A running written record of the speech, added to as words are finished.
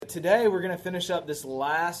today we're going to finish up this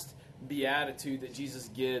last beatitude that Jesus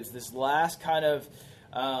gives, this last kind of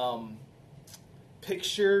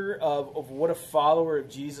picture of what a follower of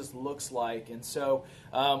Jesus looks like. And so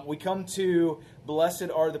we come to,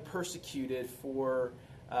 blessed are the persecuted for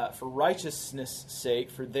righteousness'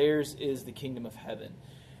 sake, for theirs is the kingdom of heaven.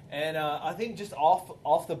 And I think just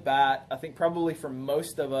off the bat, I think probably for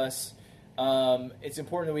most of us, it's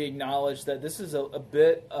important that we acknowledge that this is a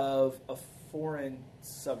bit of a foreign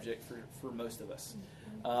subject for most of us.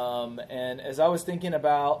 And as I was thinking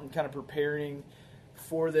about and kind of preparing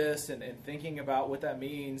for this and thinking about what that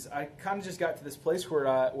means, I kind of just got to this place where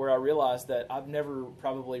I realized that I've never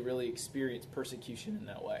probably really experienced persecution in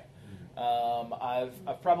that way.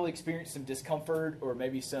 I've probably experienced some discomfort or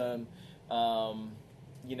maybe some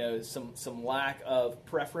lack of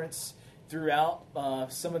preference throughout,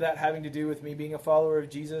 some of that having to do with me being a follower of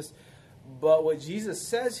Jesus. But what Jesus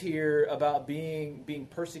says here about being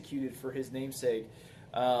persecuted for his namesake,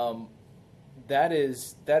 that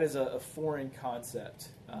is a foreign concept,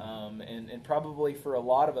 and probably for a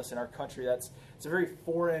lot of us in our country, it's a very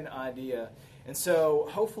foreign idea. And so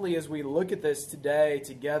hopefully as we look at this today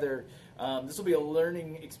together, this will be a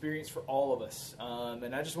learning experience for all of us.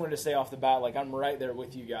 And I just wanted to say off the bat, like, I'm right there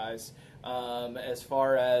with you guys as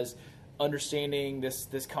far as understanding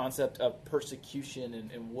this concept of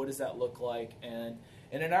persecution and what does that look like. And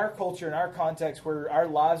in our culture, in our context where our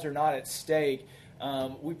lives are not at stake,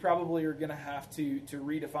 we probably are going to have to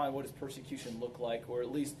redefine what does persecution look like, or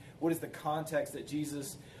at least what is the context that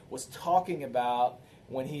Jesus was talking about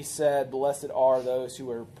when he said, blessed are those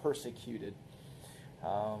who are persecuted.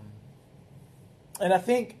 And I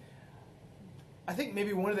think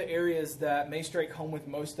maybe one of the areas that may strike home with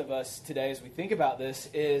most of us today as we think about this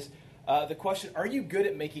is the question, are you good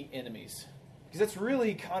at making enemies? Because that's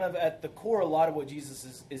really kind of at the core a lot of what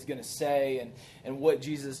Jesus is going to say and what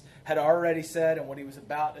Jesus had already said and what he was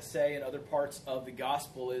about to say in other parts of the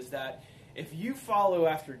gospel is that if you follow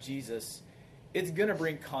after Jesus, it's going to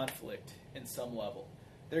bring conflict in some level.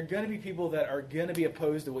 There are going to be people that are going to be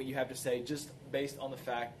opposed to what you have to say just based on the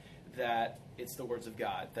fact that it's the words of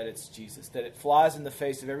God, that it's Jesus, that it flies in the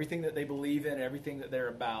face of everything that they believe in, everything that they're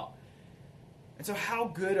about. And so how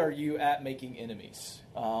good are you at making enemies?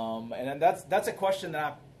 And that's a question that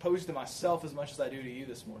I pose to myself as much as I do to you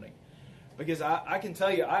this morning. Because I can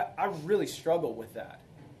tell you, I really struggle with that.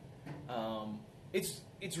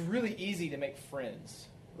 It's really easy to make friends,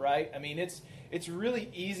 right? I mean, it's really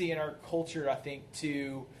easy in our culture, I think,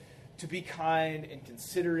 to be kind and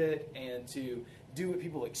considerate and to do what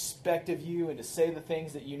people expect of you and to say the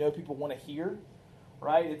things that you know people want to hear.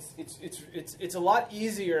 Right? It's a lot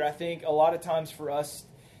easier, I think, a lot of times for us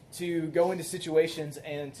to go into situations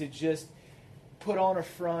and to just put on a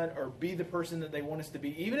front or be the person that they want us to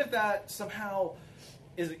be, even if that somehow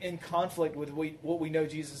is in conflict with what we know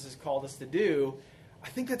Jesus has called us to do. I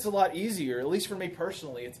think that's a lot easier, at least for me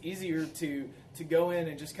personally. It's easier to go in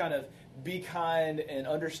and just kind of be kind and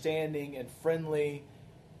understanding and friendly.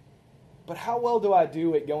 But how well do I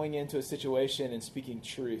do at going into a situation and speaking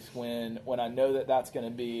truth when I know that's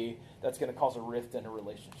going to cause a rift in a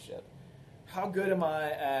relationship? How good am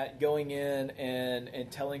I at going in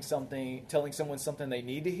and telling someone something they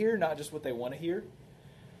need to hear, not just what they want to hear?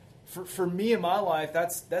 For me in my life,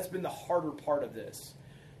 that's been the harder part of this.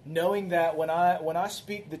 Knowing that when I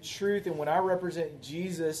speak the truth and when I represent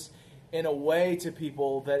Jesus in a way to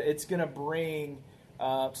people that it's going to bring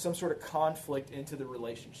some sort of conflict into the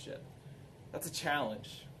relationship. That's a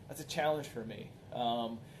challenge. That's a challenge for me. I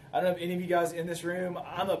don't know if any of you guys in this room,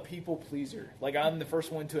 I'm a people pleaser. Like, I'm the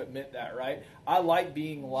first one to admit that, right? I like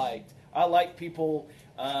being liked. I like people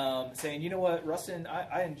saying, you know what, Rustin,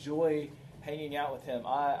 I enjoy hanging out with him.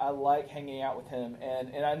 I like hanging out with him.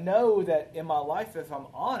 And I know that in my life, if I'm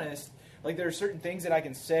honest, like, there are certain things that I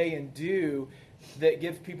can say and do that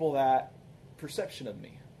give people that perception of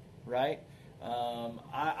me, right?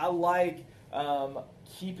 I like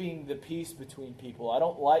keeping the peace between people. I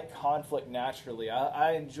don't like conflict naturally.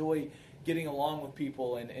 I enjoy getting along with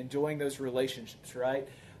people and enjoying those relationships, right?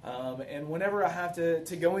 And whenever I have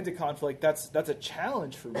to go into conflict, that's a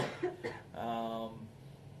challenge for me.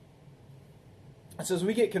 So as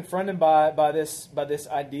we get confronted by this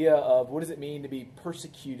idea of what does it mean to be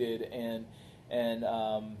persecuted and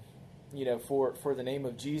for the name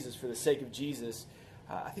of Jesus, for the sake of Jesus,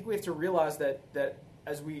 I think we have to realize that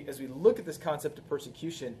as we look at this concept of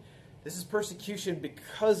persecution, this is persecution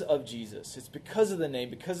because of Jesus. It's because of the name,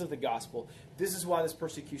 because of the gospel. This is why this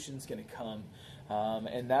persecution is going to come,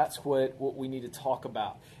 and that's what we need to talk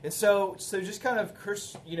about. And so just kind of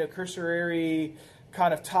cursory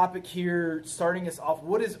kind of topic here, starting us off.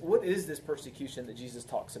 What is this persecution that Jesus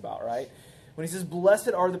talks about, right? When he says,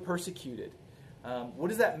 blessed are the persecuted, what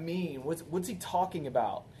does that mean? What's he talking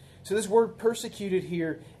about? So this word persecuted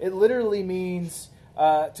here, it literally means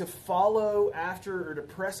to follow after or to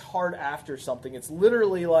press hard after something. It's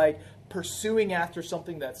literally like pursuing after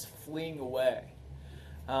something that's fleeing away.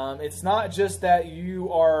 It's not just that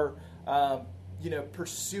you are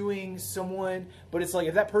pursuing someone, but it's like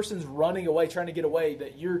if that person's running away, trying to get away,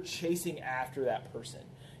 that you're chasing after that person.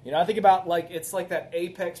 I think about it's like that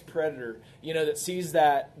apex predator, that sees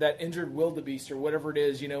that injured wildebeest or whatever it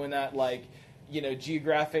is, in that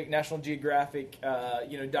National Geographic,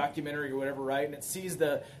 documentary or whatever, right? And it sees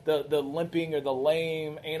the limping or the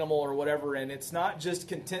lame animal or whatever, and it's not just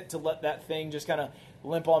content to let that thing just kind of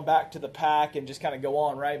limp on back to the pack and just kind of go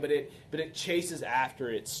on, right? But it chases after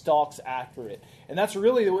it, stalks after it. And that's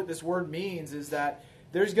really what this word means, is that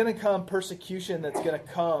there's going to come persecution that's going to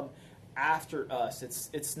come after us.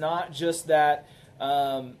 It's not just that,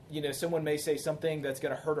 someone may say something that's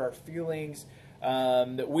going to hurt our feelings,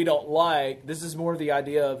 that we don't like. This is more the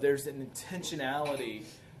idea of there's an intentionality,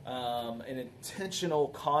 an intentional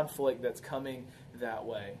conflict that's coming that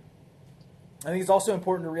way. I think it's also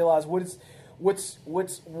important to realize why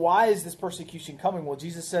is this persecution coming? Well,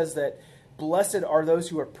 Jesus says that blessed are those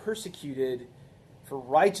who are persecuted for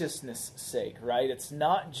righteousness' sake, right? It's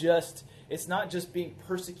not just being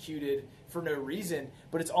persecuted for no reason,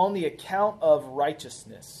 but it's on the account of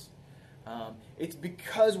righteousness. It's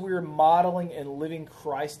because we're modeling and living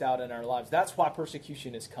Christ out in our lives. That's why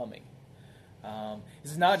persecution is coming.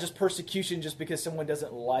 It's not just persecution just because someone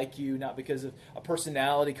doesn't like you, not because of a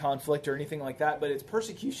personality conflict or anything like that, but it's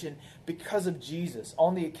persecution because of Jesus,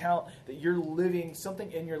 on the account that you're living,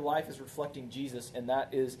 something in your life is reflecting Jesus, and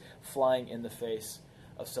that is flying in the face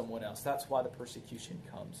of someone else. That's why the persecution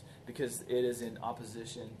comes, because it is in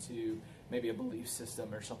opposition to maybe a belief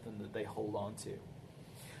system or something that they hold on to.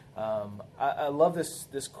 I love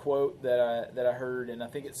this quote that I heard, and I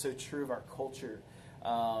think it's so true of our culture.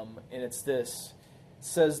 And it's this. It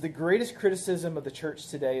says, the greatest criticism of the church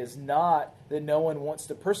today is not that no one wants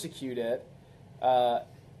to persecute it. Let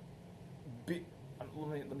me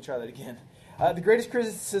try that again. The greatest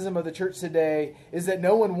criticism of the church today is that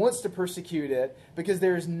no one wants to persecute it because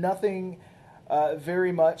there is nothing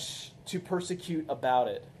very much to persecute about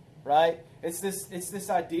it. Right? It's this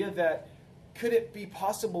idea that could it be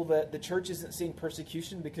possible that the church isn't seeing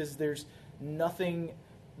persecution because there's nothing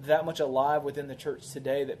that much alive within the church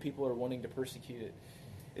today that people are wanting to persecute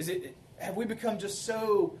it? Have we become just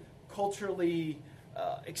so culturally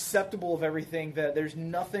acceptable of everything that there's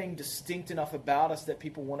nothing distinct enough about us that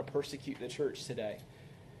people want to persecute the church today?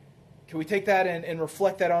 Can we take that and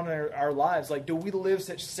reflect that on our lives? Like, do we live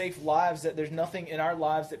such safe lives that there's nothing in our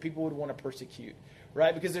lives that people would want to persecute?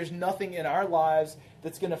 Right? Because there's nothing in our lives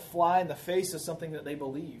that's going to fly in the face of something that they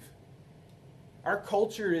believe. Our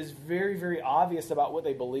culture is very, very obvious about what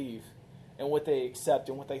they believe and what they accept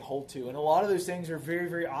and what they hold to. And a lot of those things are very,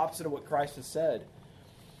 very opposite of what Christ has said.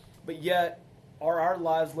 But yet, are our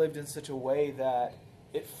lives lived in such a way that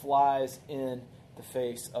it flies in the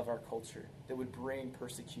face of our culture, that would bring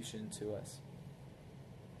persecution to us?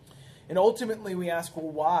 And ultimately we ask, well,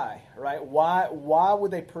 why? Right? Why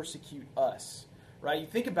would they persecute us? Right? You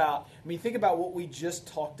think about what we just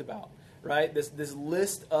talked about. Right? This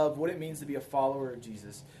list of what it means to be a follower of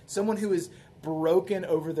Jesus. Someone who is broken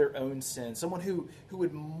over their own sin. Someone who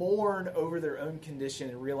would mourn over their own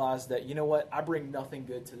condition and realize that, you know what, I bring nothing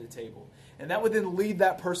good to the table. And that would then lead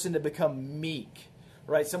that person to become meek.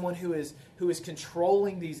 Right? Someone who is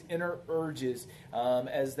controlling these inner urges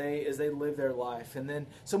as they live their life. And then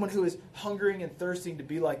someone who is hungering and thirsting to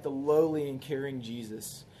be like the lowly and caring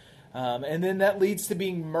Jesus. And then that leads to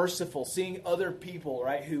being merciful, seeing other people,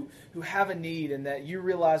 right, who have a need, and that you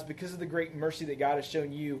realize because of the great mercy that God has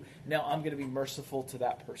shown you, now I'm going to be merciful to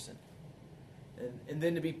that person. And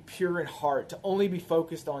then to be pure in heart, to only be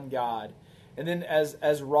focused on God. And then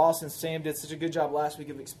as Ross and Sam did such a good job last week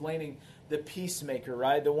of explaining, the peacemaker,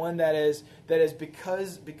 right? The one that is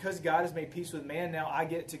because God has made peace with man, now I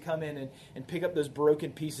get to come in and pick up those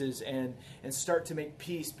broken pieces and start to make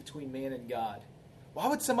peace between man and God. Why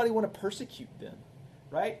would somebody want to persecute them,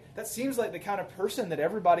 right? That seems like the kind of person that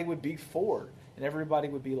everybody would be for and everybody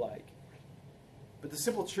would be like. But the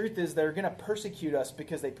simple truth is they're going to persecute us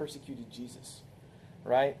because they persecuted Jesus,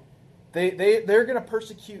 right? They're going to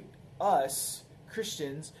persecute us,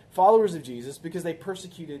 Christians, followers of Jesus, because they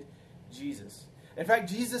persecuted Jesus. In fact,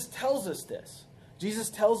 Jesus tells us this. Jesus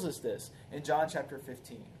tells us this in John chapter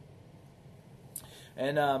 15.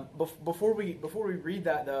 And before we read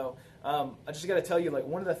that though, I just got to tell you, like,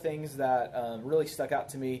 one of the things that really stuck out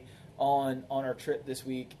to me on our trip this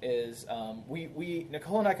week is we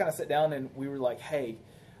Nicole and I kind of sat down and we were like, hey,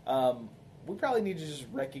 we probably need to just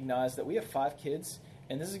recognize that we have 5 kids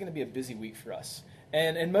and this is going to be a busy week for us.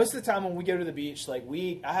 And most of the time when we go to the beach, like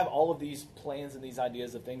I have all of these plans and these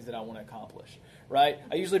ideas of things that I want to accomplish, right?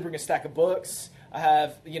 I usually bring a stack of books. I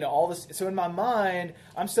have, all this. So in my mind,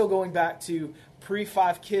 I'm still going back to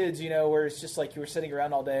pre-5 kids, where it's just like you were sitting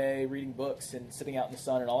around all day reading books and sitting out in the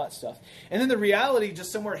sun and all that stuff. And then the reality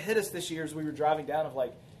just somewhere hit us this year as we were driving down of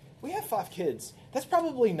like, we have 5 kids. That's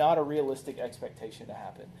probably not a realistic expectation to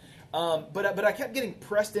happen. But I kept getting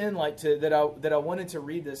pressed in that I wanted to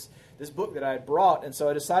read this book that I had brought, and so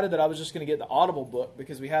I decided that I was just going to get the Audible book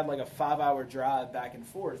because we had like a 5-hour drive back and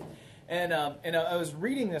forth. And I was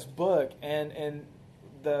reading this book, and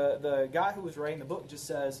the guy who was writing the book just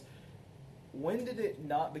says, when did it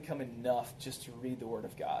not become enough just to read the Word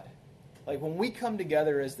of God? Like when we come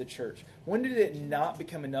together as the church, when did it not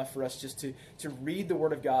become enough for us just to read the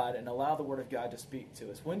Word of God and allow the Word of God to speak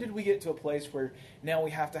to us? When did we get to a place where now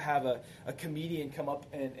we have to have a comedian come up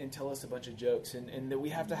and tell us a bunch of jokes and that we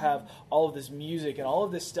have to have all of this music and all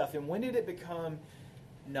of this stuff? And when did it become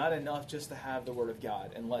not enough just to have the Word of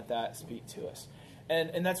God and let that speak to us?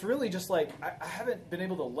 And that's really just like, I haven't been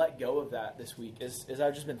able to let go of that this week as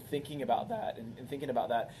I've just been thinking about that and thinking about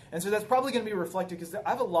that. And so that's probably going to be reflected because I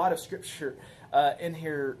have a lot of scripture in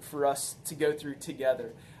here for us to go through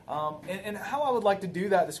together. And how I would like to do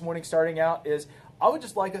that this morning starting out is I would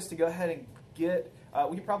just like us to go ahead and get,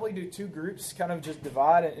 we could probably do 2 groups, kind of just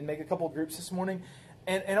divide and make a couple of groups this morning.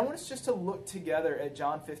 And I want us just to look together at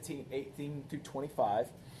John 15, 18 through 25.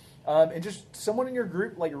 And just someone in your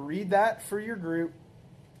group, like read that for your group.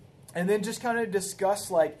 And then just kind of discuss,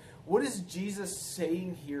 like, what is Jesus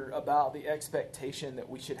saying here about the expectation that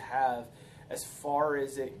we should have as far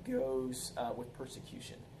as it goes with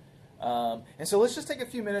persecution. And so let's just take a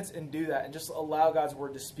few minutes and do that and just allow God's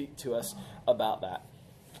Word to speak to us about that.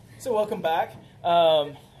 So welcome back.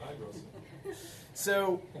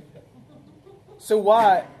 So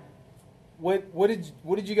why... What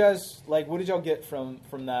did you guys like? What did y'all get from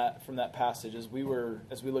that passage as we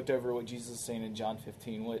looked over what Jesus is saying in John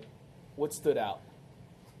 15? What stood out?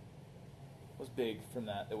 What's big from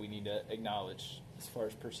that we need to acknowledge as far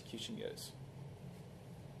as persecution goes?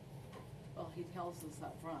 Well, he tells us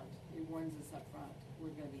up front. He warns us up front. We're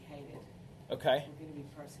going to be hated. Okay. We're going to be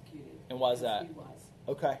persecuted. And why is that? He was.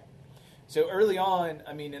 Okay. So early on,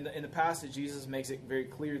 I mean, in the passage, Jesus makes it very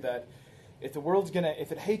clear that if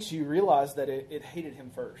it hates you, realize that it hated him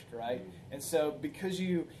first, right? Mm-hmm. And so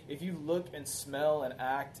if you look and smell and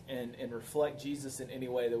act and reflect Jesus in any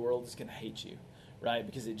way, the world is going to hate you, right?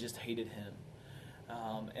 Because it just hated him.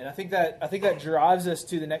 And I think that drives us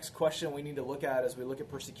to the next question we need to look at as we look at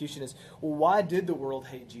persecution is, well, why did the world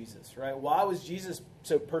hate Jesus, right? Why was Jesus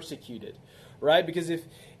so persecuted, right? Because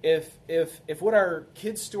if what our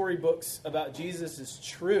kids' storybooks about Jesus is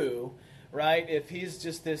true, right? If he's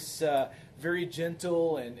just this very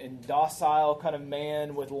gentle and docile kind of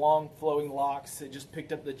man with long flowing locks that just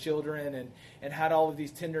picked up the children and had all of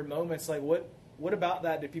these tender moments, like what about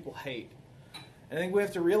that do people hate? And I think we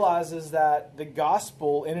have to realize is that the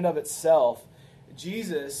gospel in and of itself,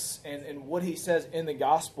 Jesus and what he says in the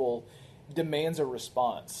gospel demands a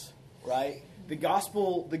response, right? The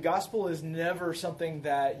gospel is never something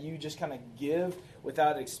that you just kind of give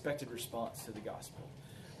without an expected response to the gospel.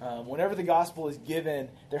 Whenever the gospel is given,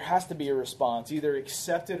 there has to be a response, either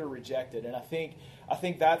accepted or rejected. And I think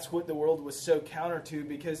that's what the world was so counter to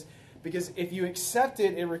because if you accept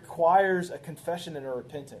it, it requires a confession and a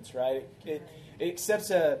repentance, right?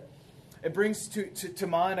 It brings to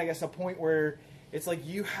mind, I guess, a point where it's like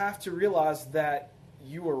you have to realize that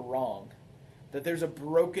you are wrong, that there's a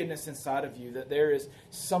brokenness inside of you, that there is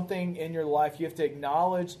something in your life. You have to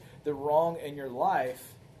acknowledge the wrong in your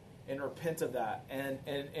life and repent of that. And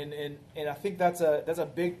I think that's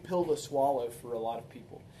a big pill to swallow for a lot of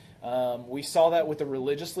people. We saw that with the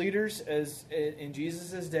religious leaders as in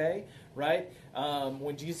Jesus' day, right?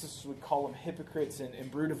 When Jesus would call them hypocrites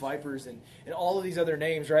and brood of vipers and all of these other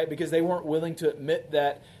names, right? Because they weren't willing to admit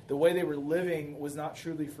that the way they were living was not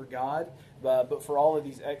truly for God, but for all of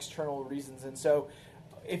these external reasons. And so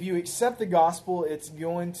if you accept the gospel, it's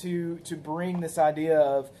going to bring this idea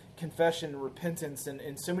of confession, repentance,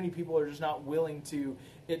 and so many people are just not willing to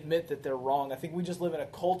admit that they're wrong. I think we just live in a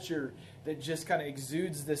culture that just kind of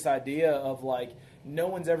exudes this idea of like, no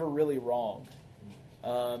one's ever really wrong.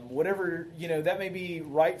 Whatever, that may be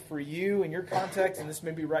right for you in your context, and this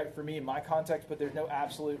may be right for me in my context, but there's no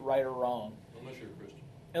absolute right or wrong. Unless you're a Christian.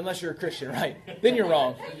 Unless you're a Christian, right? Then you're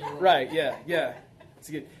wrong. Right, yeah. It's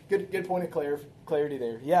a good point of clarity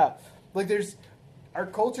there. Yeah. Like our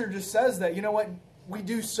culture just says that, you know what, we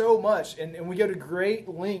do so much and we go to great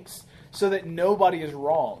lengths so that nobody is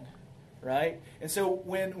wrong, right? And so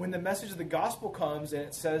when the message of the gospel comes and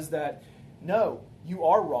it says that, no, you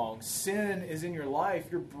are wrong, sin is in your life,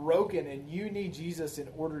 you're broken, and you need Jesus in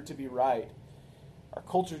order to be right, our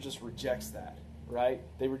culture just rejects that, right?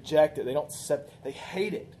 They reject it. They don't accept. They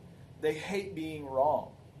hate it. They hate being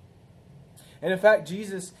wrong. And in fact,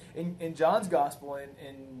 Jesus, in John's Gospel,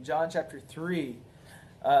 in John chapter 3,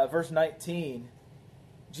 verse 19,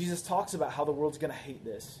 Jesus talks about how the world's going to hate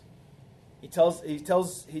this. He tells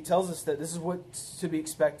us that this is what's to be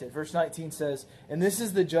expected. Verse 19 says, "And this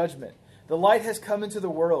is the judgment. The light has come into the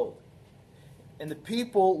world, and the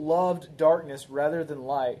people loved darkness rather than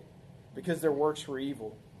light, because their works were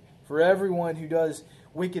evil. For everyone who does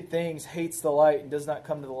wicked things hates the light and does not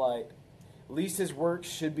come to the light, lest his works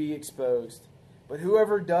should be exposed. But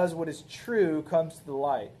whoever does what is true comes to the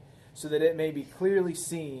light, so that it may be clearly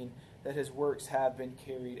seen that his works have been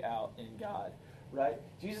carried out in God." Right?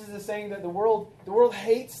 Jesus is saying that the world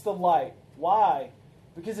hates the light. Why?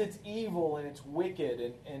 Because it's evil and it's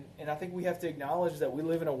wicked. And I think we have to acknowledge that we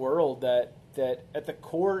live in a world that at the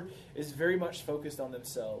core is very much focused on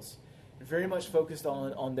themselves, very much focused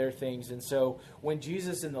on their things. And so when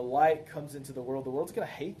Jesus in the light comes into the world's going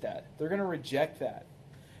to hate that. They're going to reject that.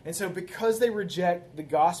 And so because they reject the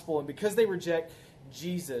gospel and because they reject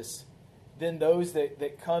Jesus, then those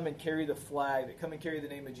that come and carry the flag, that come and carry the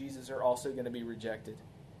name of Jesus, are also going to be rejected.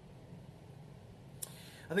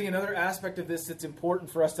 I think another aspect of this that's important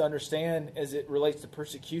for us to understand as it relates to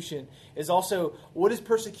persecution is also, what is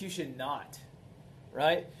persecution not?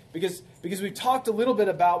 Right? Because we've talked a little bit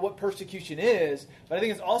about what persecution is, but I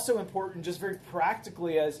think it's also important just very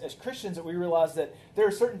practically as Christians that we realize that there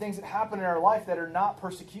are certain things that happen in our life that are not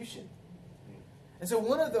persecution. And so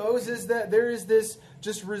one of those is that there is this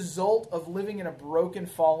just result of living in a broken,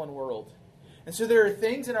 fallen world. And so there are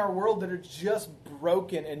things in our world that are just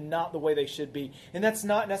broken and not the way they should be. And that's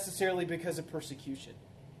not necessarily because of persecution.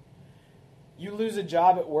 You lose a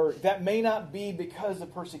job at work. That may not be because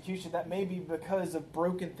of persecution. That may be because of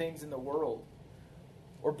broken things in the world,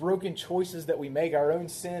 or broken choices that we make, our own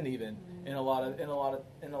sin even in a lot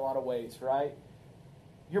of ways, right?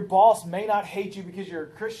 Your boss may not hate you because you're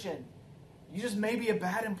a Christian. You just may be a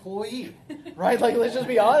bad employee, right? Like, let's just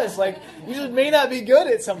be honest. Like, you just may not be good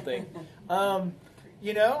at something.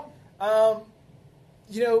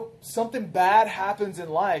 Something bad happens in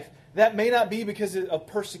life. That may not be because of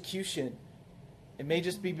persecution. It may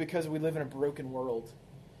just be because we live in a broken world.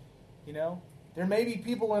 There may be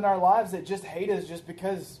people in our lives that just hate us just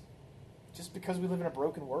because we live in a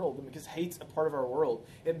broken world and because hate's a part of our world.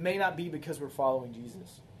 It may not be because we're following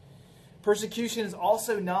Jesus. Persecution is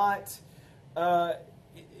also not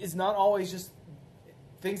always just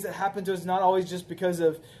things that happen to us, not always just because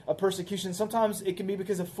of a persecution. Sometimes it can be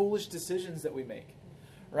because of foolish decisions that we make,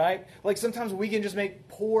 right? Like sometimes we can just make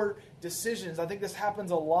poor decisions. I think this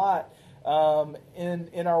happens a lot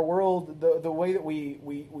in our world. The way that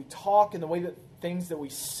we talk and the way that things that we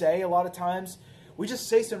say, a lot of times we just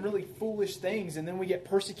say some really foolish things and then we get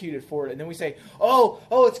persecuted for it. And then we say, oh,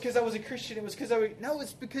 it's because I was a Christian. It was because No,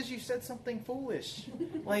 it's because you said something foolish.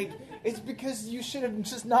 Like, it's because you should have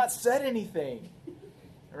just not said anything.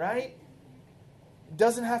 Right? It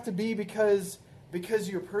doesn't have to be because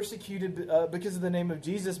you're persecuted because of the name of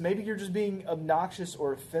Jesus. Maybe you're just being obnoxious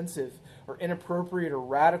or offensive or inappropriate or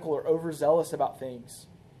radical or overzealous about things.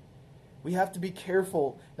 We have to be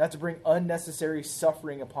careful not to bring unnecessary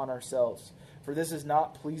suffering upon ourselves. For this is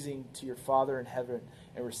not pleasing to your Father in heaven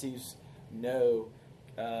and receives no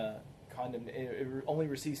condemnation. It only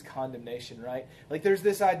receives condemnation, right? Like there's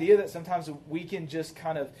this idea that sometimes we can just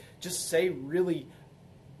kind of just say really,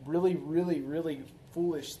 really, really, really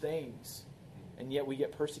foolish things, and yet we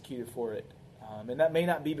get persecuted for it. And that may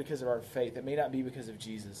not be because of our faith. It may not be because of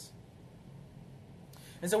Jesus.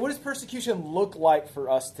 And so what does persecution look like for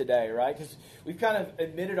us today, right? Because we've kind of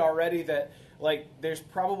admitted already that there's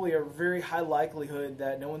probably a very high likelihood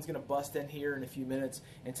that no one's going to bust in here in a few minutes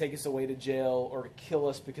and take us away to jail or to kill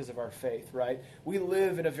us because of our faith, right? We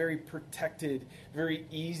live in a very protected, very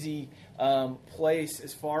easy place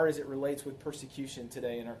as far as it relates with persecution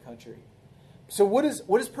today in our country. So what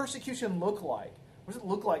does persecution look like? What does it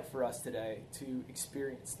look like for us today to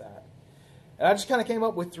experience that? And I just kind of came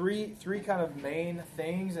up with three kind of main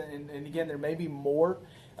things, and again, there may be more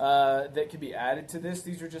that could be added to this.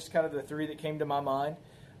 These are just kind of the three that came to my mind.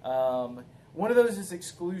 One of those is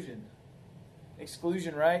exclusion.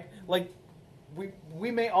 Exclusion, right? Like,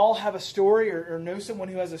 we may all have a story or know someone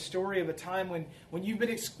who has a story of a time when you've been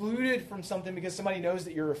excluded from something because somebody knows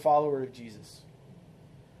that you're a follower of Jesus.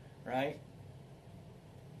 Right?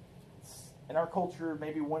 In our culture,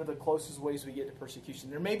 maybe one of the closest ways we get to persecution.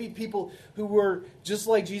 There may be people who were, just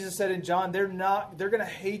like Jesus said in John, they're going to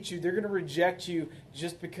hate you, they're going to reject you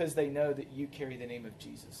just because they know that you carry the name of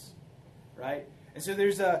Jesus. Right? And so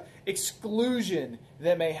there's a exclusion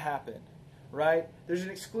that may happen. Right? There's an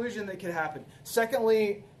exclusion that could happen.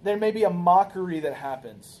 Secondly, there may be a mockery that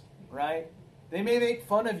happens. Right? They may make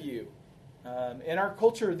fun of you. In our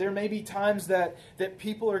culture, there may be times that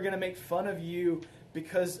people are going to make fun of you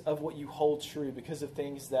because of what you hold true, because of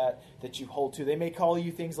things that you hold to. They may call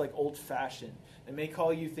you things like old-fashioned. They may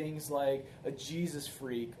call you things like a Jesus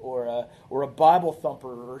freak or a Bible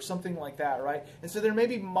thumper or something like that, right? And so there may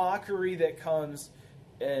be mockery that comes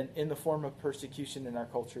in the form of persecution in our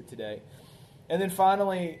culture today. And then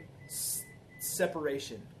finally,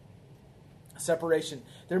 separation. Separation.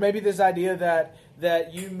 There may be this idea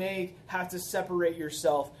that you may have to separate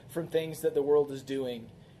yourself from things that the world is doing,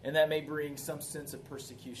 and that may bring some sense of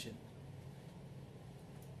persecution.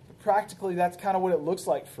 But practically, that's kind of what it looks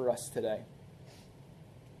like for us today.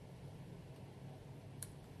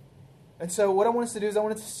 And so what I want us to do is I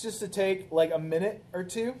want us just to take like a minute or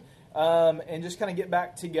two and just kind of get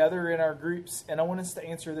back together in our groups, and I want us to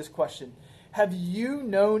answer this question. Have you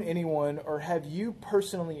known anyone or have you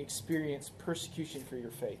personally experienced persecution for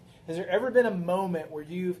your faith? Has there ever been a moment where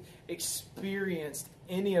you've experienced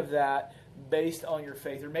any of that based on your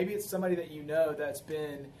faith? Or maybe it's somebody that you know that's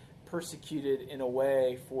been persecuted in a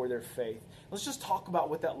way for their faith. Let's just talk about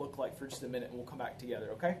what that looked like for just a minute and we'll come back together,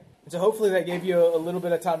 okay? And so hopefully that gave you a little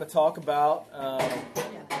bit of time to talk about. I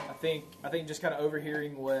think just kind of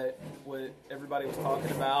overhearing what everybody was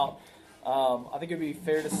talking about. I think it would be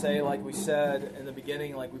fair to say, like we said in the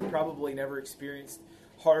beginning, like we probably never experienced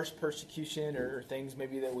harsh persecution or things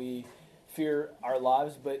maybe that we fear our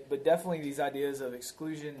lives, but definitely these ideas of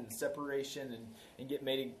exclusion and separation and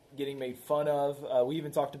getting made fun of. We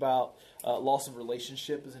even talked about loss of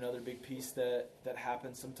relationship is another big piece that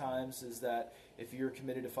happens sometimes, is that if you're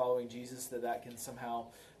committed to following Jesus, that can somehow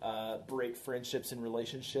break friendships and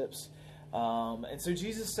relationships. And so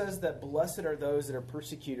Jesus says that blessed are those that are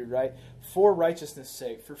persecuted, right, for righteousness'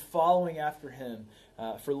 sake, for following after Him,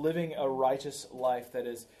 for living a righteous life that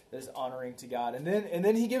is honoring to God. And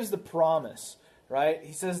then He gives the promise, right?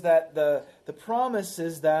 He says that the promise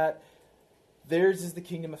is that theirs is the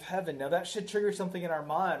kingdom of heaven. Now that should trigger something in our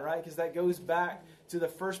mind, right? Because that goes back to the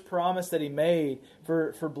first promise that He made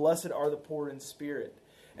for blessed are the poor in spirit.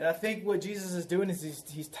 And I think what Jesus is doing is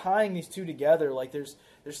he's tying these two together. Like there's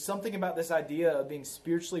something about this idea of being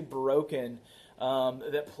spiritually broken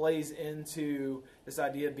that plays into this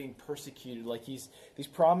idea of being persecuted. Like these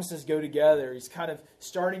promises go together. He's kind of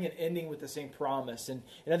starting and ending with the same promise. And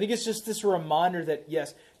I think it's just this reminder that,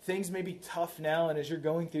 yes, things may be tough now and as you're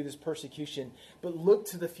going through this persecution, but look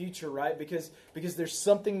to the future, right? Because there's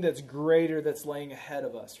something that's greater that's laying ahead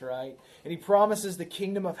of us, right? And He promises the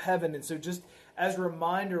kingdom of heaven. And so just as a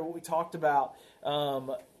reminder, what we talked about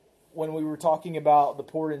when we were talking about the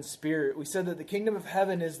poor in spirit, we said that the kingdom of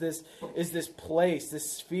heaven is this place,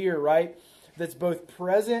 this sphere, right? That's both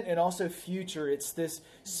present and also future. It's this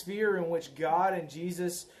sphere in which God and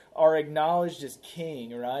Jesus are acknowledged as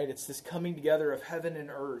king, right? It's this coming together of heaven and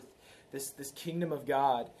earth, this kingdom of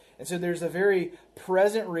God. And so there's a very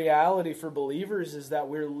present reality for believers, is that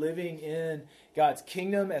we're living in God's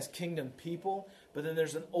kingdom as kingdom people. But then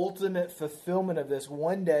there's an ultimate fulfillment of this.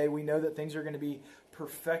 One day we know that things are going to be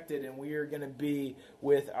perfected and we are going to be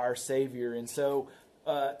with our Savior. And so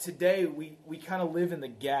today we kind of live in the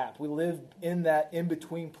gap. We live in that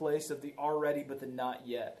in-between place of the already but the not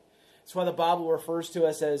yet. That's why the Bible refers to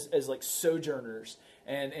us as like sojourners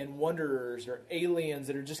and wanderers or aliens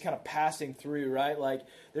that are just kind of passing through, right? Like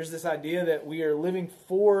there's this idea that we are living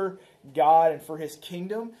for God and for His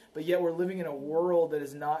kingdom, but yet we're living in a world that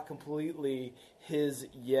is not completely His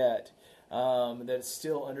yet. That is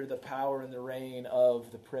still under the power and the reign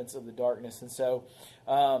of the prince of the darkness. And so,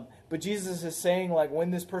 but Jesus is saying, like,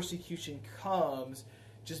 when this persecution comes,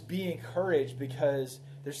 just be encouraged because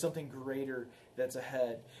there's something greater that's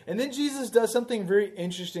ahead. And then Jesus does something very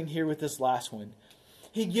interesting here with this last one.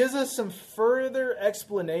 He gives us some further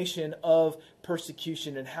explanation of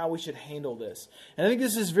persecution and how we should handle this. And I think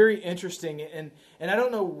this is very interesting. And I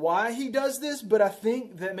don't know why He does this, but I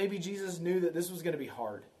think that maybe Jesus knew that this was going to be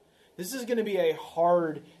hard. This is going to be a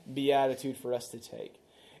hard beatitude for us to take.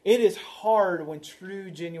 It is hard when true,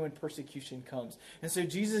 genuine persecution comes. And so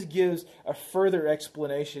Jesus gives a further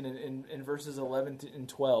explanation in verses 11 and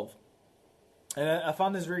 12. And I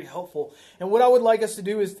find this very helpful. And what I would like us to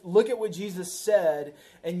do is look at what Jesus said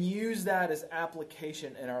and use that as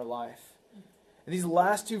application in our life. In these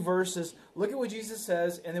last two verses, look at what Jesus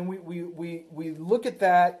says, and then we look at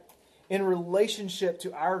that in relationship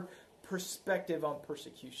to our perspective on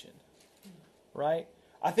persecution. Right?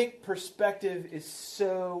 I think perspective is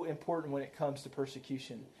so important when it comes to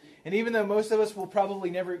persecution. And even though most of us will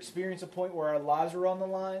probably never experience a point where our lives are on the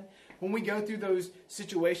line, when we go through those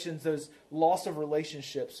situations, those loss of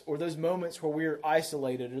relationships, or those moments where we're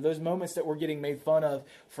isolated, or those moments that we're getting made fun of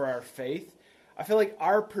for our faith, I feel like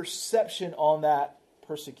our perception on that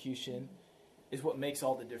persecution is what makes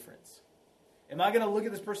all the difference. Am I going to look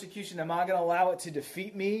at this persecution? Am I going to allow it to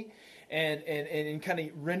defeat me and kind of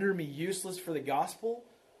render me useless for the gospel?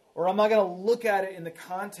 Or am I going to look at it in the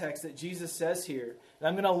context that Jesus says here? And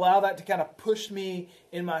I'm going to allow that to kind of push me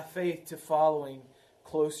in my faith to following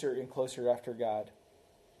closer and closer after God.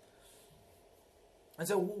 And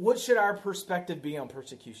so what should our perspective be on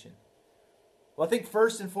persecution? Well, I think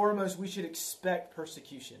first and foremost, we should expect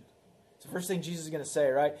persecution. It's the first thing Jesus is going to say,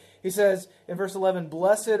 right? He says in verse 11,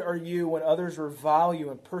 "Blessed are you when others revile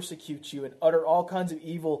you and persecute you and utter all kinds of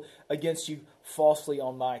evil against you falsely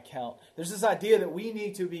on my account." There's this idea that we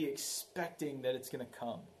need to be expecting that it's going to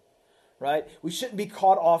come, right? We shouldn't be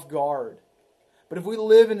caught off guard. But if we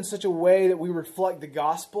live in such a way that we reflect the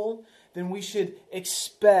gospel, then we should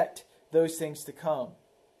expect those things to come.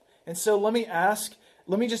 And so let me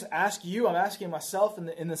just ask you, I'm asking myself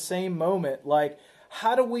in the same moment, like,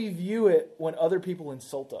 how do we view it when other people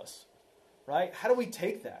insult us? Right? How do we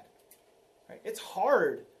take that? Right? It's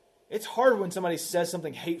hard. It's hard when somebody says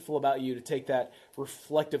something hateful about you to take that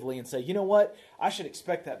reflectively and say, you know what? I should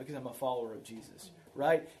expect that because I'm a follower of Jesus.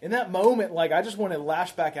 Right? In that moment, like, I just want to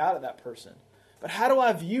lash back out at that person. But how do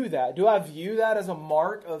I view that? Do I view that as a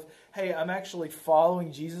mark of, hey, I'm actually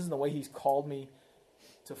following Jesus in the way He's called me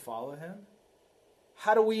to follow Him?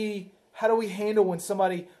 How do we handle when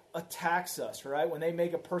somebody attacks us, right? When they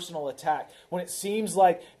make a personal attack, when it seems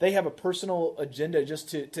like they have a personal agenda just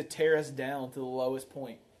to tear us down to the lowest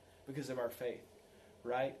point because of our faith,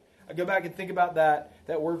 right? I go back and think about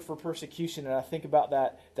that word for persecution, and I think about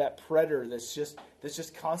that predator that's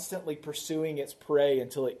just constantly pursuing its prey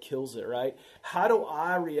until it kills it, right? How do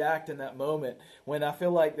I react in that moment when I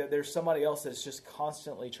feel like that there's somebody else that's just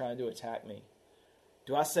constantly trying to attack me?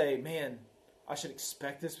 Do I say, man, I should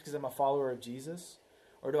expect this because I'm a follower of Jesus?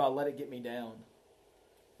 Or do I let it get me down?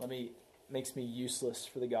 Makes me useless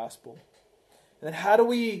for the gospel. And then how do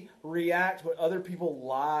we react when other people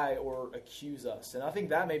lie or accuse us? And I think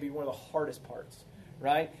that may be one of the hardest parts,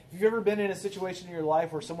 right? If you've ever been in a situation in your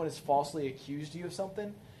life where someone has falsely accused you of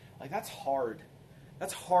something, like, that's hard.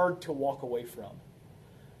 That's hard to walk away from.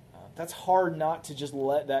 That's hard not to just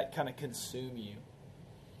let that kind of consume you,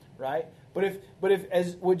 right? But if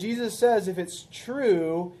as what Jesus says, if it's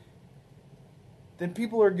true, then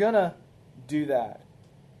people are going to do that.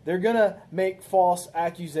 They're going to make false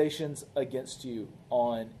accusations against you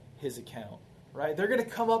on His account, right? They're going to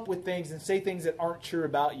come up with things and say things that aren't true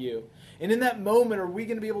about you. And in that moment, are we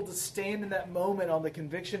going to be able to stand in that moment on the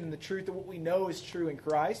conviction and the truth of what we know is true in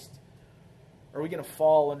Christ? Or are we going to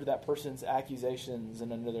fall under that person's accusations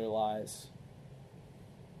and under their lies?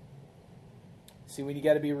 See, we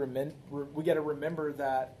got to remember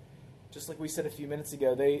that, just like we said a few minutes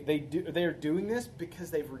ago, they are doing this because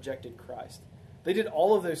they've rejected Christ. They did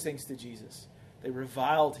all of those things to Jesus. They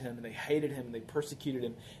reviled Him, and they hated Him, and they persecuted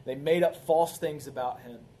Him. They made up false things about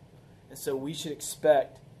Him. And so we should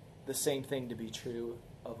expect the same thing to be true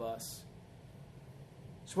of us.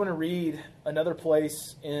 I just want to read another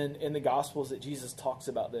place in the Gospels that Jesus talks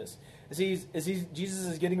about this. As Jesus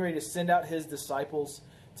is getting ready to send out His disciples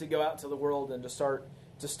to go out to the world and to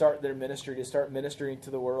start their ministry, to start ministering to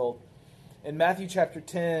the world. In Matthew chapter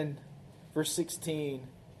 10, verse 16,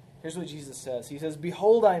 here's what Jesus says. He says,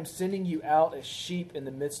 "Behold, I am sending you out as sheep in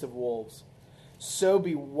the midst of wolves. So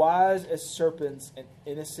be wise as serpents and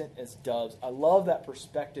innocent as doves." I love that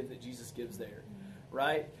perspective that Jesus gives there,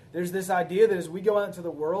 right? There's this idea that as we go out into the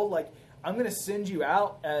world, like, I'm going to send you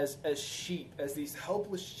out as sheep, as these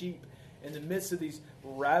helpless sheep in the midst of these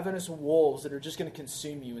ravenous wolves that are just going to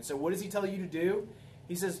consume you. And so what does He tell you to do?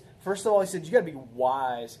 He says, first of all, He said, you got to be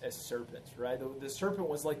wise as serpents, right? The serpent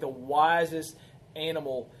was like the wisest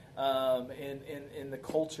animal in the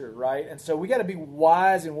culture, right? And so we got to be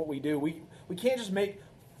wise in what we do. We can't just make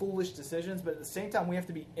foolish decisions, but at the same time, we have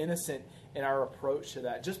to be innocent in our approach to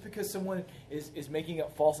that. Just because someone is making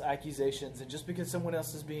up false accusations and just because someone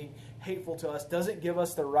else is being hateful to us doesn't give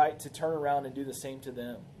us the right to turn around and do the same to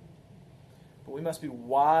them. But we must be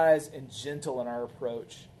wise and gentle in our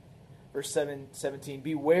approach. Verse 17,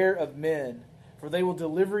 "Beware of men, For they will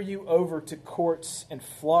deliver you over to courts and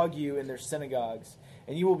flog you in their synagogues,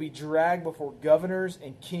 and you will be dragged before governors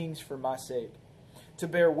and kings for my sake, to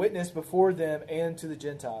bear witness before them and to the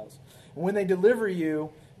Gentiles. And when they deliver you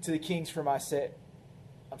to the kings for my sake,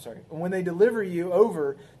 when they deliver you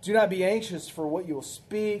over, do not be anxious for what you will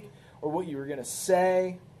speak or what you are going to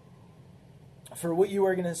say. For what you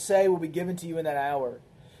are going to say will be given to you in that hour.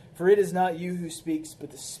 For it is not you who speaks,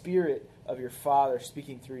 but the Spirit of your Father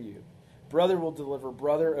speaking through you. Brother will deliver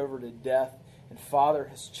brother over to death, and father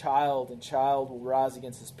his child, and child will rise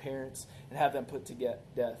against his parents and have them put to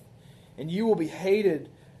death. And you will be hated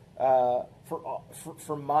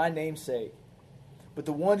for my name's sake, but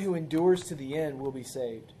the one who endures to the end will be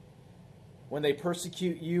saved. When they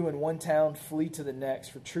persecute you in one town, flee to the next,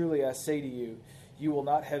 for truly I say to you, you will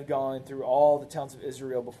not have gone through all the towns of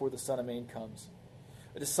Israel before the Son of Man comes.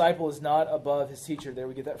 A disciple is not above his teacher. There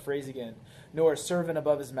we get that phrase again. Nor a servant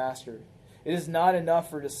above his master. It is not enough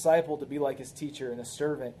for a disciple to be like his teacher and a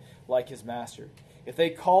servant like his master. If they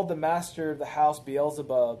called the master of the house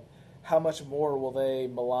Beelzebub, how much more will they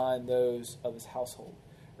malign those of his household?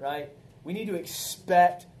 Right? We need to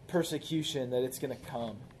expect persecution, that it's going to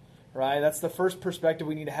come. Right? That's the first perspective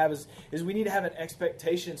we need to have is we need to have an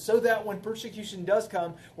expectation so that when persecution does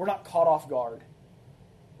come, we're not caught off guard.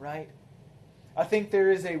 Right? I think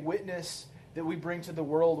there is a witness that we bring to the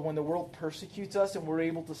world when the world persecutes us and we're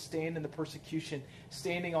able to stand in the persecution,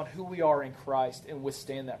 standing on who we are in Christ and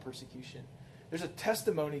withstand that persecution. There's a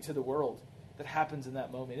testimony to the world that happens in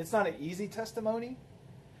that moment. It's not an easy testimony,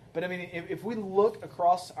 but I mean, if we look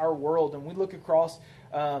across our world and we look across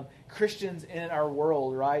Christians in our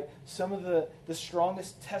world, right, some of the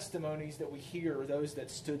strongest testimonies that we hear are those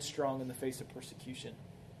that stood strong in the face of persecution.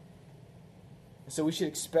 And so we should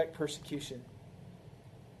expect persecution.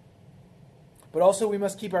 But also we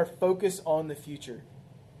must keep our focus on the future.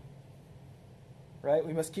 Right?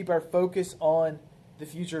 We must keep our focus on the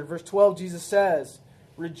future. In verse 12, Jesus says,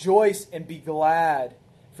 rejoice and be glad,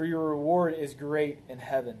 for your reward is great in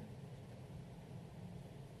heaven.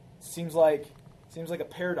 Seems like a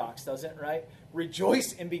paradox, doesn't it, right?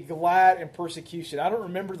 Rejoice and be glad in persecution. I don't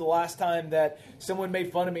remember the last time that someone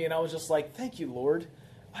made fun of me and I was just like, thank you, Lord.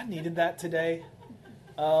 I needed that today.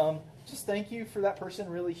 Just thank you for that person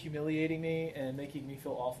really humiliating me and making me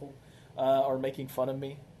feel awful or making fun of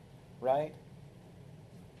me, right?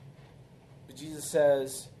 But Jesus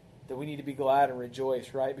says that we need to be glad and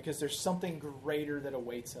rejoice, right? Because there's something greater that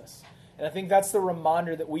awaits us. And I think that's the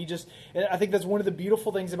reminder that and I think that's one of the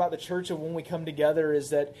beautiful things about the church of when we come together is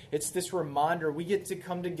that it's this reminder. We get to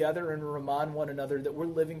come together and remind one another that we're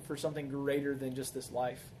living for something greater than just this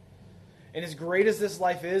life. And as great as this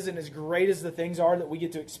life is, and as great as the things are that we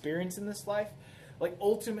get to experience in this life, like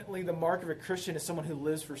ultimately the mark of a Christian is someone who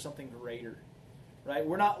lives for something greater, right?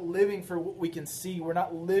 We're not living for what we can see. We're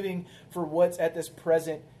not living for what's at this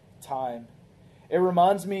present time. It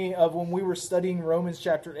reminds me of when we were studying Romans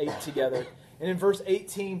chapter 8 together. And in verse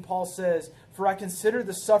 18, Paul says, for I consider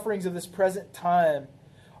the sufferings of this present time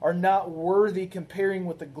are not worthy comparing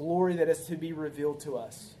with the glory that is to be revealed to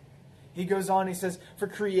us. He goes on, he says, for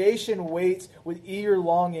creation waits with eager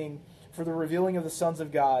longing for the revealing of the sons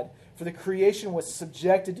of God. For the creation was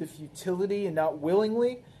subjected to futility and not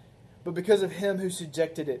willingly, but because of him who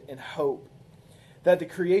subjected it in hope, that the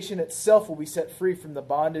creation itself will be set free from the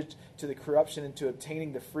bondage to the corruption into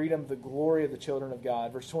obtaining the freedom of the glory of the children of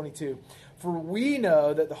God. Verse 22, for we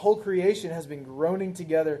know that the whole creation has been groaning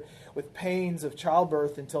together with pains of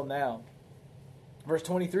childbirth until now. Verse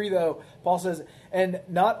 23, though, Paul says, and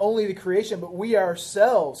not only the creation, but we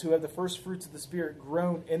ourselves who have the first fruits of the Spirit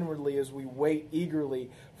groan inwardly as we wait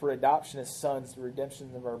eagerly for adoption as sons, the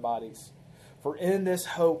redemption of our bodies. For in this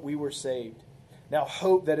hope we were saved. Now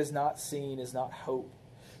hope that is not seen is not hope.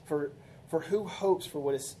 For who hopes for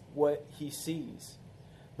what he sees?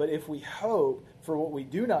 But if we hope for what we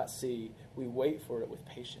do not see, we wait for it with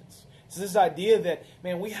patience. So this idea that,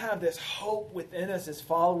 man, we have this hope within us as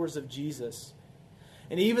followers of Jesus.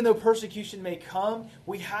 And even though persecution may come,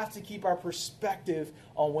 we have to keep our perspective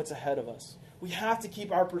on what's ahead of us. We have to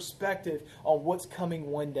keep our perspective on what's coming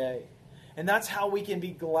one day. And that's how we can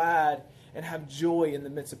be glad and have joy in the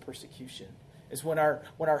midst of persecution. Is when our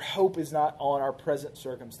hope is not on our present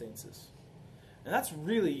circumstances. And that's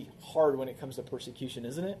really hard when it comes to persecution,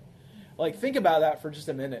 isn't it? Like, think about that for just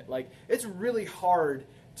a minute. Like, it's really hard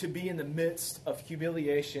to be in the midst of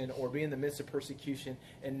humiliation or be in the midst of persecution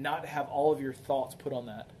and not have all of your thoughts put on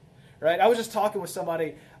that, right? I was just talking with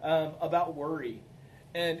somebody about worry,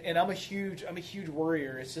 and I'm a huge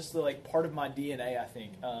worrier. It's just like part of my DNA, I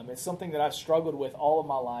think. It's something that I've struggled with all of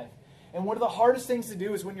my life, And one of the hardest things to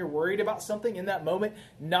do is when you're worried about something in that moment,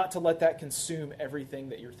 not to let that consume everything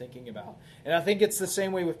that you're thinking about. And I think it's the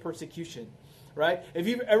same way with persecution, right? If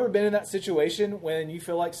you've ever been in that situation when you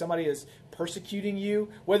feel like somebody is persecuting you,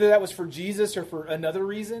 whether that was for Jesus or for another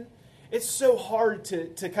reason, it's so hard to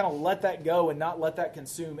kind of let that go and not let that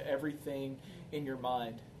consume everything in your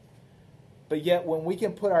mind. But yet, when we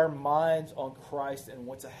can put our minds on Christ and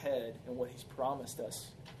what's ahead and what He's promised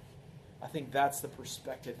us, I think that's the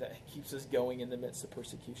perspective that keeps us going in the midst of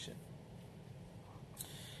persecution.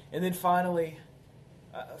 And then finally,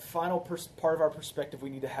 final part of our perspective we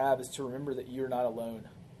need to have is to remember that you're not alone,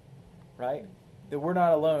 right? That we're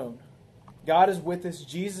not alone. God is with us.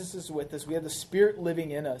 Jesus is with us. We have the Spirit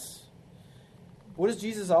living in us. What does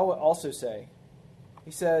Jesus also say?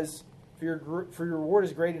 He says, for your reward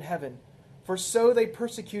is great in heaven, for so they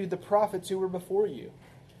persecuted the prophets who were before you.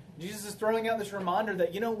 Jesus is throwing out this reminder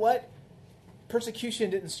that, you know what? Persecution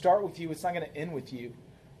didn't start with you. It's not going to end with you,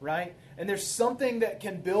 right? And there's something that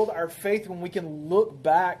can build our faith when we can look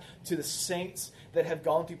back to the saints that have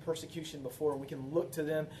gone through persecution before, and we can look to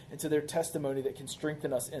them and to their testimony that can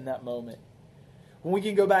strengthen us in that moment. When we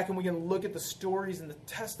can go back and we can look at the stories and the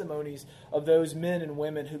testimonies of those men and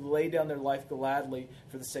women who laid down their life gladly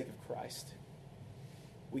for the sake of Christ,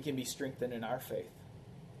 we can be strengthened in our faith.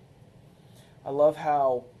 I love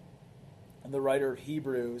how the writer of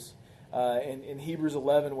Hebrews, in Hebrews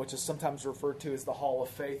 11, which is sometimes referred to as the Hall of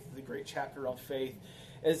Faith, the great chapter on faith,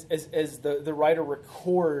 as the writer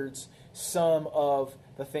records some of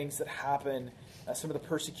the things that happened, some of the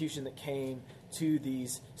persecution that came to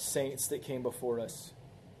these saints that came before us.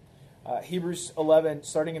 Hebrews 11,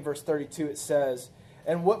 starting in verse 32, it says,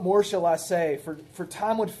 "And what more shall I say? For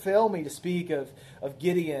time would fail me to speak of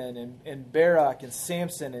Gideon and Barak and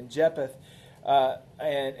Samson and Jephthah,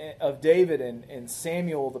 and of David and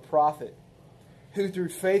Samuel the prophet, who through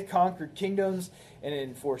faith conquered kingdoms and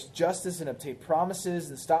enforced justice and obtained promises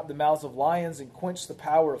and stopped the mouths of lions and quenched the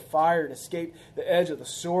power of fire and escaped the edge of the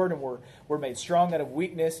sword and were made strong out of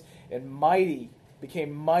weakness and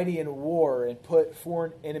became mighty in war and put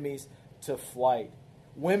foreign enemies to flight.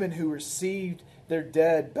 Women who received their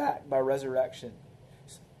dead back by resurrection."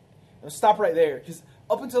 I'm going to stop right there, because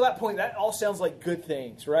up until that point, that all sounds like good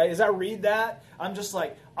things, right? As I read that, I'm just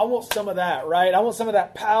like, I want some of that, right? I want some of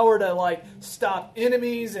that power to stop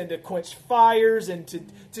enemies and to quench fires and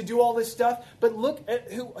to do all this stuff. But look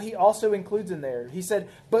at who he also includes in there. He said,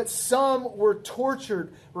 "But some were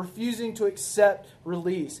tortured, refusing to accept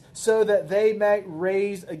release, so that they might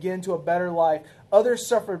raise again to a better life. Others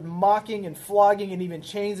suffered mocking and flogging and even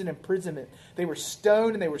chains and imprisonment. They were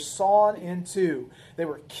stoned and they were sawn in two. They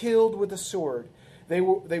were killed with the sword. They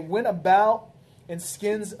went about in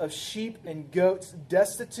skins of sheep and goats,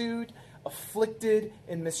 destitute, afflicted,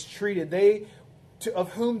 and mistreated.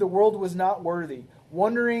 Of whom the world was not worthy,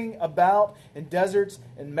 wandering about in deserts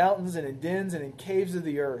and mountains and in dens and in caves of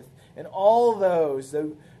the earth. And all those,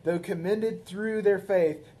 though commended through their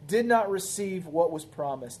faith, did not receive what was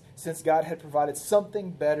promised, since God had provided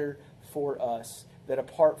something better for us, that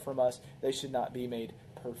apart from us they should not be made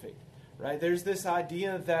perfect." Right? There's this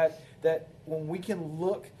idea that when we can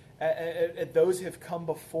look at those who have come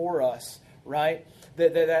before us, right,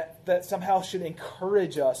 that somehow should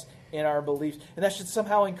encourage us in our beliefs. And that should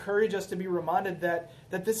somehow encourage us to be reminded that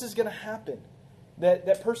this is going to happen.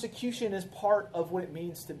 That persecution is part of what it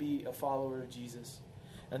means to be a follower of Jesus.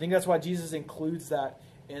 And I think that's why Jesus includes that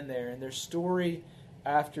in there. And there's story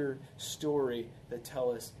after story that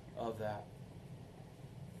tell us of that.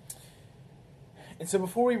 And so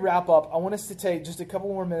before we wrap up, I want us to take just a couple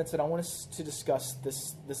more minutes, and I want us to discuss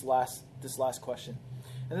this last question.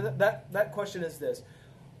 And that question is this: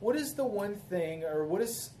 what is the one thing, or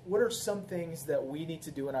what are some things that we need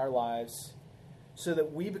to do in our lives so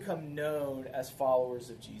that we become known as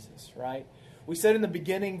followers of Jesus? Right? We said in the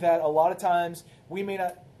beginning that a lot of times we may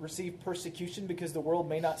not receive persecution because the world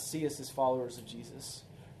may not see us as followers of Jesus.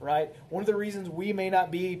 Right? One of the reasons we may not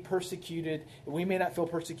be persecuted, we may not feel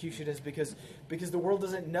persecution, is because the world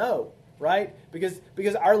doesn't know, right? Because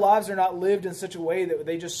our lives are not lived in such a way that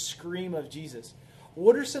they just scream of Jesus.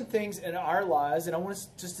 What are some things in our lives, and I want us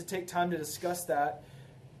just to take time to discuss that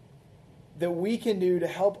we can do to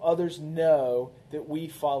help others know that we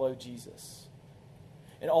follow Jesus?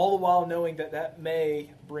 And all the while knowing that may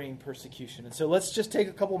bring persecution. And so let's just take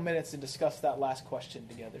a couple minutes and discuss that last question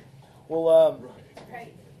together. Well,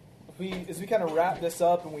 Right. as we kind of wrap this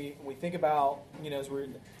up and we think about, as we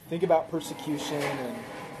think about persecution, and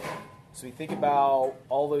so we think about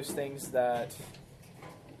all those things that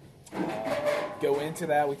go into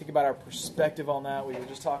that, we think about our perspective on that. We were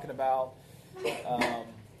just talking about,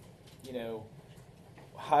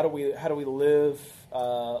 how do we live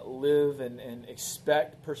and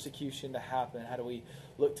expect persecution to happen? How do we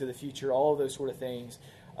look to the future? All of those sort of things.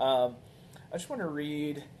 I just want to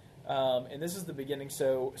read, and this is the beginning.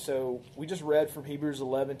 So we just read from Hebrews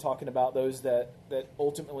 11, talking about those that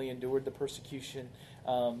ultimately endured the persecution.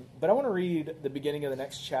 But I want to read the beginning of the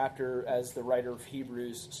next chapter as the writer of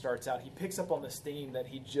Hebrews starts out. He picks up on this theme that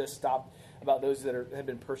he just stopped about those that have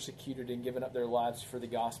been persecuted and given up their lives for the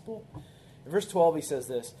gospel. In verse 12, he says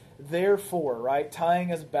this, therefore, right,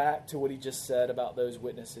 tying us back to what he just said about those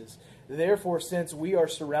witnesses. Therefore, since we are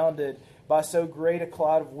surrounded by so great a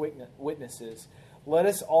cloud of witnesses, let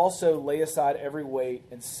us also lay aside every weight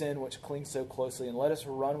and sin which clings so closely, and let us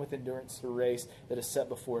run with endurance the race that is set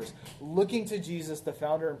before us, looking to Jesus, the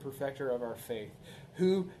founder and perfecter of our faith,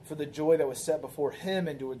 who, for the joy that was set before him,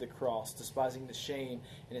 endured the cross, despising the shame,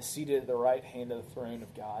 and is seated at the right hand of the throne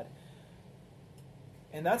of God.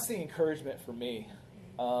 And that's the encouragement for me.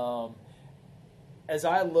 As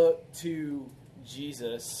I look to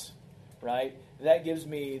Jesus, right, that gives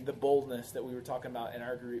me the boldness that we were talking about in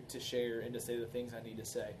our group to share and to say the things I need to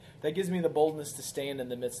say. That gives me the boldness to stand in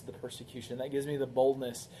the midst of the persecution. That gives me the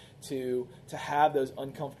boldness to have those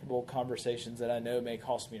uncomfortable conversations that I know may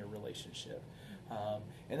cost me a relationship.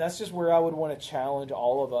 And that's just where I would want to challenge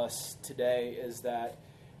all of us today, is that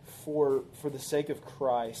for the sake of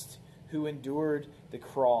Christ, who endured the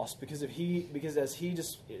cross, because as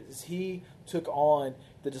he took on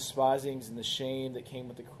the despisings and the shame that came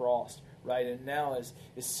with the cross, right, and now is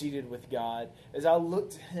seated with God. As I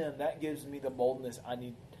look to him, that gives me the boldness I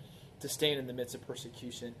need to stand in the midst of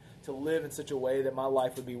persecution, to live in such a way that my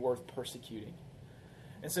life would be worth persecuting.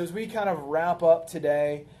 And so as we kind of wrap up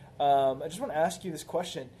today, I just want to ask you this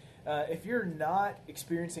question. If you're not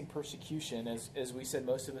experiencing persecution, as we said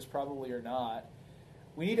most of us probably are not,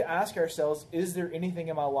 we need to ask ourselves, is there anything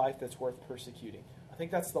in my life that's worth persecuting? I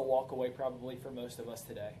think that's the walk away probably for most of us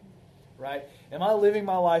today, right? Am I living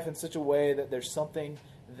my life in such a way that there's something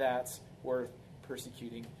that's worth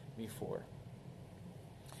persecuting me for?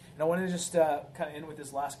 And I want to just kind of end with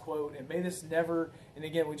this last quote, and may this never, and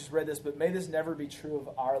again, we just read this, but may this never be true of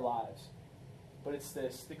our lives. But it's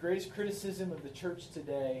this: the greatest criticism of the church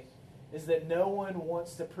today is that no one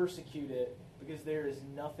wants to persecute it because there is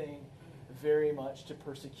nothing very much to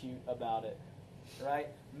persecute about it, right?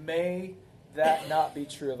 May that not be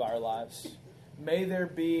true of our lives. May there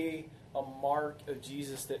be a mark of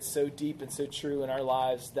Jesus that's so deep and so true in our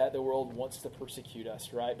lives that the world wants to persecute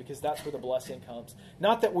us, right? Because that's where the blessing comes.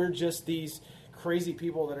 Not that we're just these crazy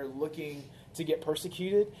people that are looking to get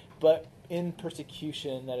persecuted, but in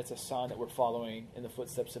persecution that it's a sign that we're following in the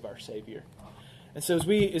footsteps of our Savior. And so as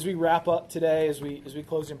we wrap up today, as we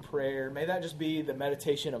close in prayer, may that just be the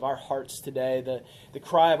meditation of our hearts today. The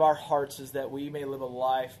cry of our hearts is that we may live a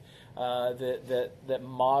life that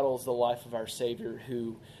models the life of our Savior,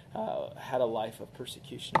 who had a life of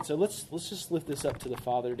persecution. So let's just lift this up to the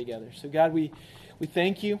Father together. So God, we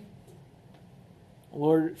thank you,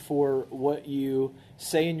 Lord, for what you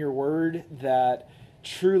say in your word, that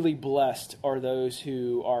truly blessed are those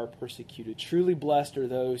who are persecuted. Truly blessed are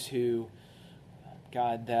those who,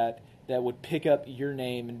 God, that would pick up your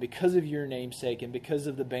name, and because of your name's sake and because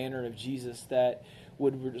of the banner of Jesus, that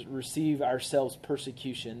would receive ourselves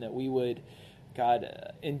persecution, that we would,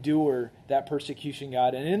 God, endure that persecution,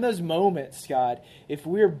 God. And in those moments, God, if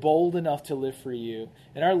we're bold enough to live for you,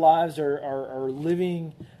 and our lives are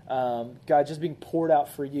living, God, just being poured out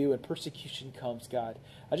for you, and persecution comes, God,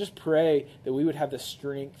 I just pray that we would have the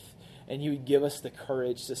strength and you would give us the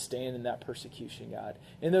courage to stand in that persecution, God.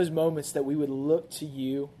 In those moments that we would look to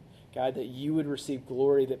you, God, that you would receive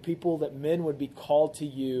glory, that men would be called to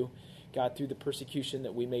you, God, through the persecution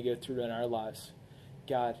that we may go through in our lives.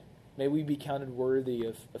 God, may we be counted worthy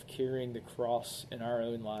of carrying the cross in our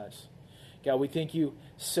own lives. God, we thank you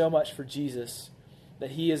so much for Jesus,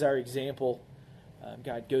 that he is our example.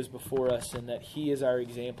 God goes before us, and that he is our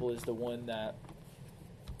example, is the one that,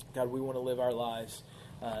 God, we want to live our lives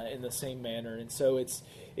in the same manner. And so it's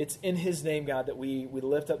in his name, God, that we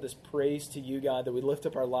lift up this praise to you, God, that we lift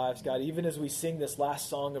up our lives, God, even as we sing this last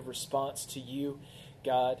song of response to you,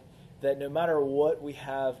 God, that no matter what we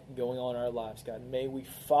have going on in our lives, God, may we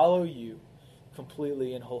follow you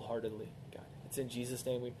completely and wholeheartedly, God. It's in Jesus'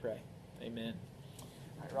 name we pray. Amen. All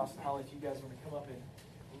right, Ross and Holly, if you guys want to come up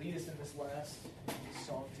and lead us in this last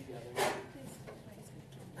song together.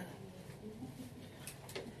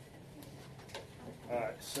 All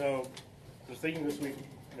right, so I was thinking this week,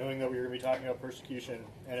 knowing that we were going to be talking about persecution,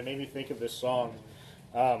 and it made me think of this song.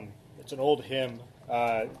 It's an old hymn.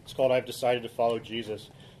 It's called "I've Decided to Follow Jesus."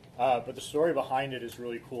 but the story behind it is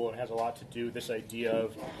really cool and has a lot to do with this idea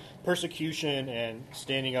of persecution and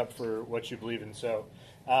standing up for what you believe in. So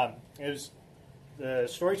the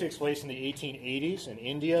story takes place in the 1880s in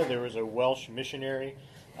India. There was a Welsh missionary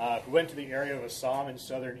who went to the area of Assam in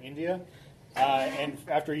southern India. And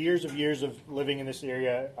after years of living in this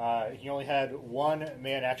area, he only had one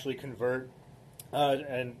man actually convert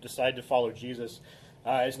and decide to follow Jesus.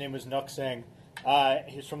 His name was Nuksang.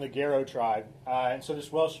 He's from the Garo tribe. And so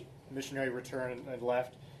this Welsh missionary returned and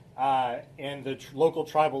left. And the local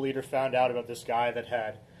tribal leader found out about this guy that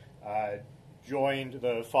had joined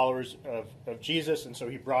the followers of Jesus. And so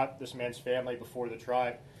he brought this man's family before the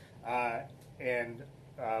tribe and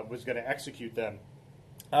was going to execute them.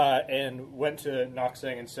 And went to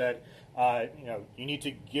Nuksang and said, you need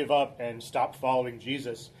to give up and stop following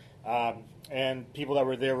Jesus. And people that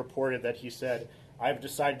were there reported that he said, I've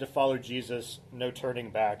decided to follow Jesus, no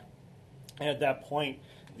turning back. And at that point,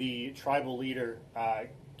 the tribal leader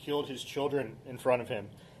killed his children in front of him.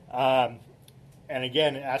 And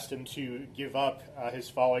again, asked him to give up his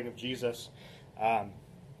following of Jesus. And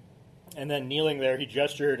then kneeling there, he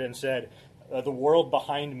gestured and said, the world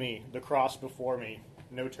behind me, the cross before me,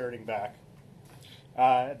 no turning back.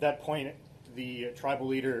 At that point, the tribal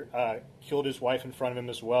leader killed his wife in front of him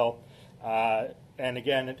as well. And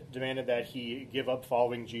again, demanded that he give up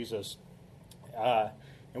following Jesus.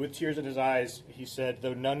 And with tears in his eyes, he said,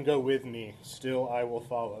 though none go with me, still I will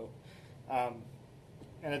follow.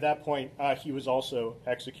 And at that point, he was also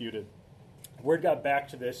executed. Word got back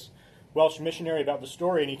to this Welsh missionary about the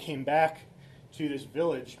story, and he came back to this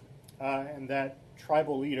village, and that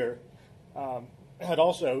tribal leader had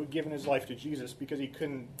also given his life to Jesus because he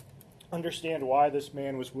couldn't understand why this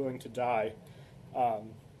man was willing to die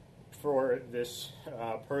for this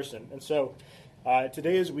person. And so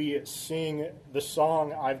today as we sing the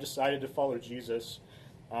song, I've Decided to Follow Jesus,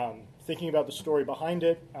 thinking about the story behind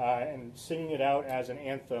it and singing it out as an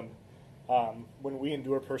anthem when we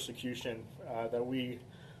endure persecution, that we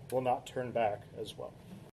will not turn back as well.